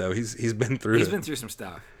little bit though. He's been through. He's been through some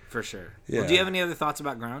stuff for sure. Yeah. Well, do you have any other thoughts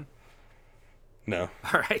about Grown? No.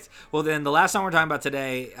 All right. Well, then the last song we're talking about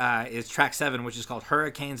today is track 7, which is called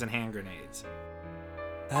Hurricanes and Hand Grenades.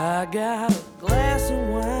 I got a glass of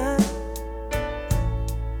wine,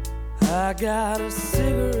 I got a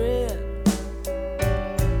cigarette,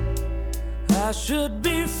 I should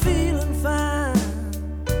be feeling fine,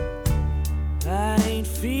 I ain't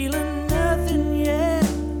feeling nothing yet.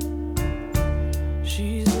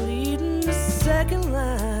 She's leading the second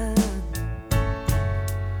line,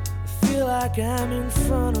 I feel like I'm in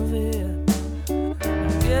front of it, I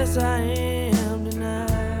guess I am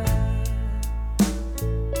tonight.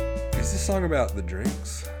 Is this song about the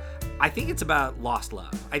drinks? I think it's about lost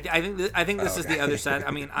love. I think this is the other side.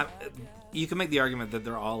 I mean, you can make the argument that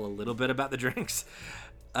they're all a little bit about the drinks.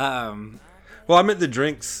 Well, I meant the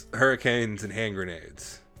drinks, hurricanes, and hand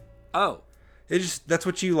grenades. Oh, That's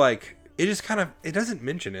what you like. It just kind of, it doesn't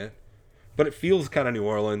mention it, but it feels kind of New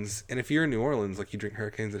Orleans. And if you're in New Orleans, like you drink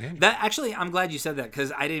hurricanes and hand grenades. that actually, I'm glad you said that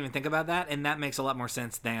because I didn't even think about that, and that makes a lot more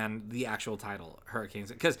sense than the actual title,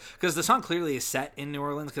 Hurricanes, because the song clearly is set in New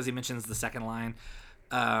Orleans because he mentions the second line,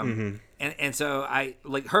 and so I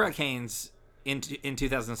like Hurricanes in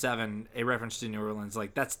 2007, a reference to New Orleans,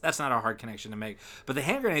 like that's not a hard connection to make. But the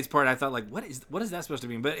hand grenades part, I thought like, what is that supposed to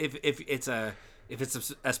mean? But if it's a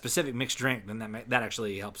specific mixed drink, then that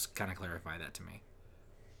actually helps kind of clarify that to me.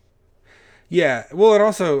 Yeah, well, and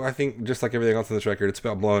also I think just like everything else on this record, it's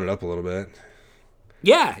about blowing it up a little bit.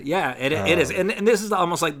 Yeah, it is, and this is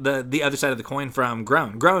almost like the other side of the coin from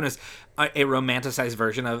Grown. Grown is a romanticized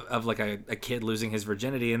version of like a kid losing his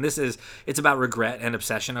virginity, and it's about regret and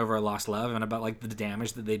obsession over a lost love, and about like the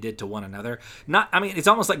damage that they did to one another. It's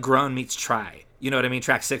almost like Grown meets Try. You know what I mean?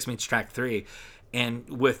 Track 6 meets track 3, and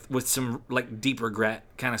with some like deep regret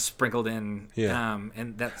kind of sprinkled in. Yeah.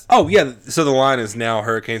 And that's. Oh yeah, so the line is now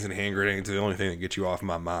hurricanes and hand grenades are the only thing that gets you off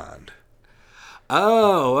my mind.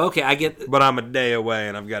 Oh, okay, I get. But I'm a day away,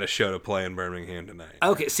 and I've got a show to play in Birmingham tonight.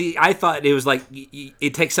 Okay, see, I thought it was like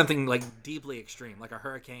it takes something like deeply extreme, like a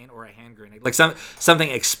hurricane or a hand grenade, like something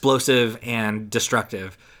explosive and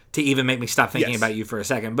destructive, to even make me stop thinking about you for a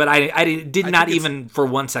second. But I did not even for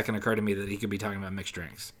 1 second occur to me that he could be talking about mixed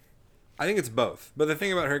drinks. I think it's both. But the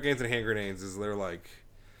thing about hurricanes and hand grenades is they're like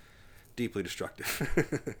deeply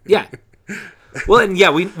destructive. Yeah. Well, and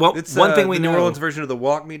yeah, it's one thing we the know. New Orleans version of the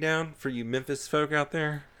Walk Me Down for you Memphis folk out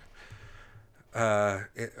there.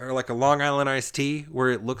 Or like a Long Island iced tea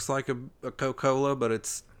where it looks like a Coca-Cola, but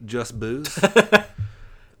it's just booze.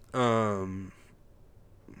 And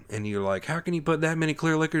you're like, how can you put that many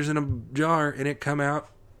clear liquors in a jar and it come out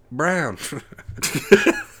brown?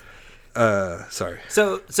 Sorry.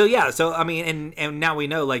 So I mean, and now we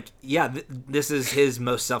know, like, yeah, this is his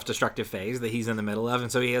most self-destructive phase that he's in the middle of, and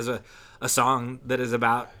so he has a song that is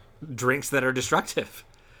about drinks that are destructive,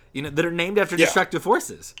 that are named after destructive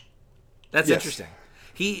forces. That's interesting.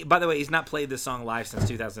 By the way, he's not played this song live since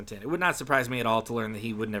 2010. It would not surprise me at all to learn that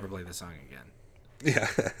he would never play this song again. Yeah.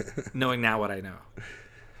 Knowing now what I know.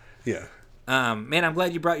 Yeah. Man, I'm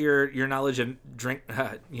glad you brought your knowledge of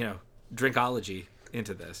drinkology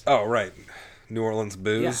into this. Oh, right. New Orleans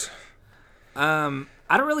booze. Yeah.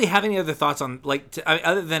 I don't really have any other thoughts on,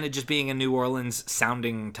 other than it just being a New Orleans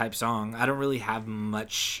sounding type song. I don't really have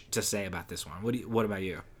much to say about this one. What about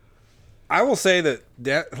you? I will say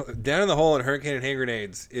that Down in the Hole and Hurricane and Hand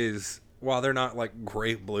Grenades is while they're not like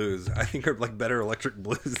great blues, I think are like better electric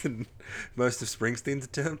blues than most of Springsteen's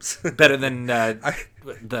attempts. Better than the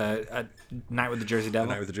Night with the Jersey Devil.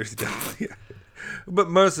 Night with the Jersey Devil. Yeah. But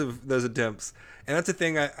most of those attempts, and that's a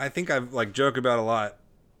thing I think I've like joked about a lot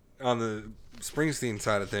on the Springsteen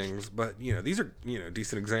side of things. But these are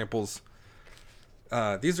decent examples.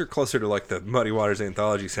 These are closer to like the Muddy Waters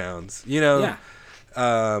anthology sounds. Yeah.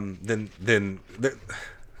 Then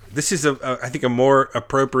this is I think a more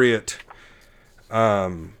appropriate.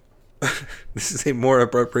 This is a more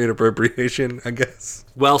appropriate appropriation, I guess.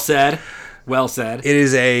 Well said. Well said. It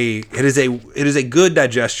is a good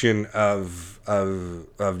digestion of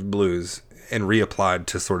blues and reapplied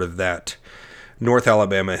to sort of that North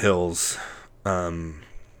Alabama hills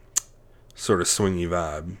sort of swingy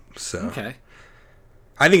vibe. So Okay.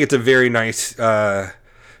 I think it's a very nice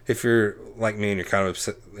if you're like me and you're kind of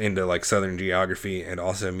into like Southern geography and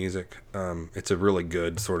also music, it's a really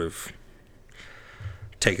good sort of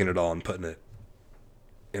taking it all and putting it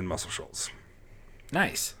in Muscle Shoals.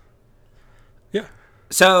 Nice. Yeah.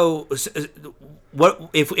 So, what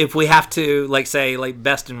if we have to like say like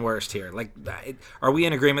best and worst here? Like, are we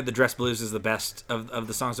in agreement that Dress Blues is the best of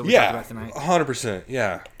the songs that we talked about tonight? 100%.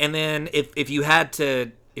 Yeah. And then if you had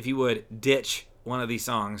to, if you would ditch one of these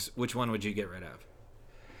songs, which one would you get rid of?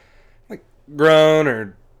 Like Groan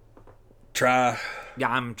or Try. Yeah,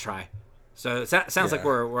 I'm Try. So it sounds like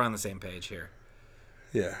we're on the same page here.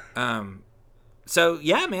 Yeah. So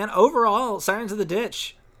yeah, man. Overall, Sirens of the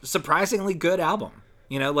Ditch, surprisingly good album.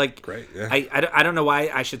 Great. Yeah. I don't know why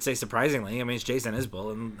I should say surprisingly. I mean, it's Jason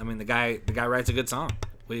Isbell, and I mean the guy writes a good song.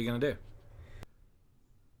 What are you gonna do?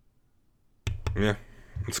 Yeah,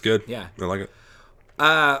 it's good. Yeah, I like it.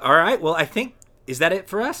 All right. Well, I think is that it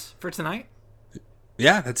for us for tonight?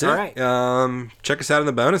 Yeah, that's it. All right. Check us out in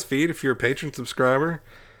the bonus feed if you're a patron subscriber.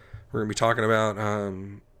 We're gonna be talking about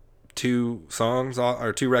 2 songs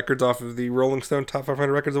or 2 records off of the Rolling Stone Top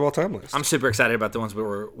 500 Records of All Time list. I'm super excited about the ones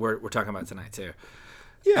we're talking about tonight too.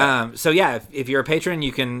 Yeah. So yeah, if you're a patron,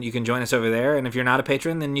 you can join us over there, and if you're not a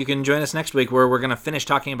patron, then you can join us next week, where we're going to finish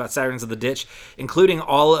talking about Sirens of the Ditch, including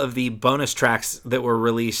all of the bonus tracks that were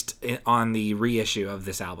released on the reissue of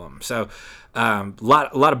this album. So, a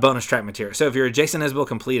lot of bonus track material. So if you're a Jason Isbell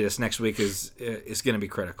completist, next week is going to be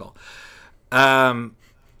critical.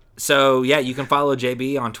 So yeah, you can follow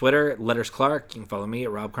JB on Twitter at Letters Clark. You can follow me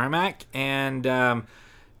at Rob Carmack, and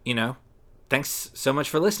thanks so much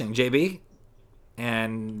for listening, JB.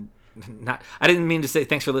 And I didn't mean to say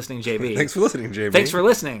thanks for listening, JB. Thanks for listening, JB. Thanks for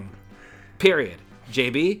listening. Period.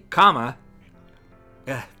 JB, comma.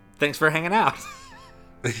 Thanks for hanging out.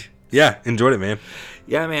 Yeah, enjoyed it, man.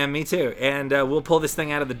 Yeah, man, me too. And we'll pull this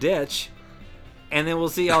thing out of the ditch. And then we'll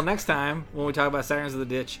see y'all next time when we talk about Sirens of the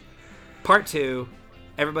Ditch, Part 2.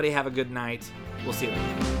 Everybody have a good night. We'll see you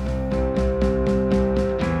later.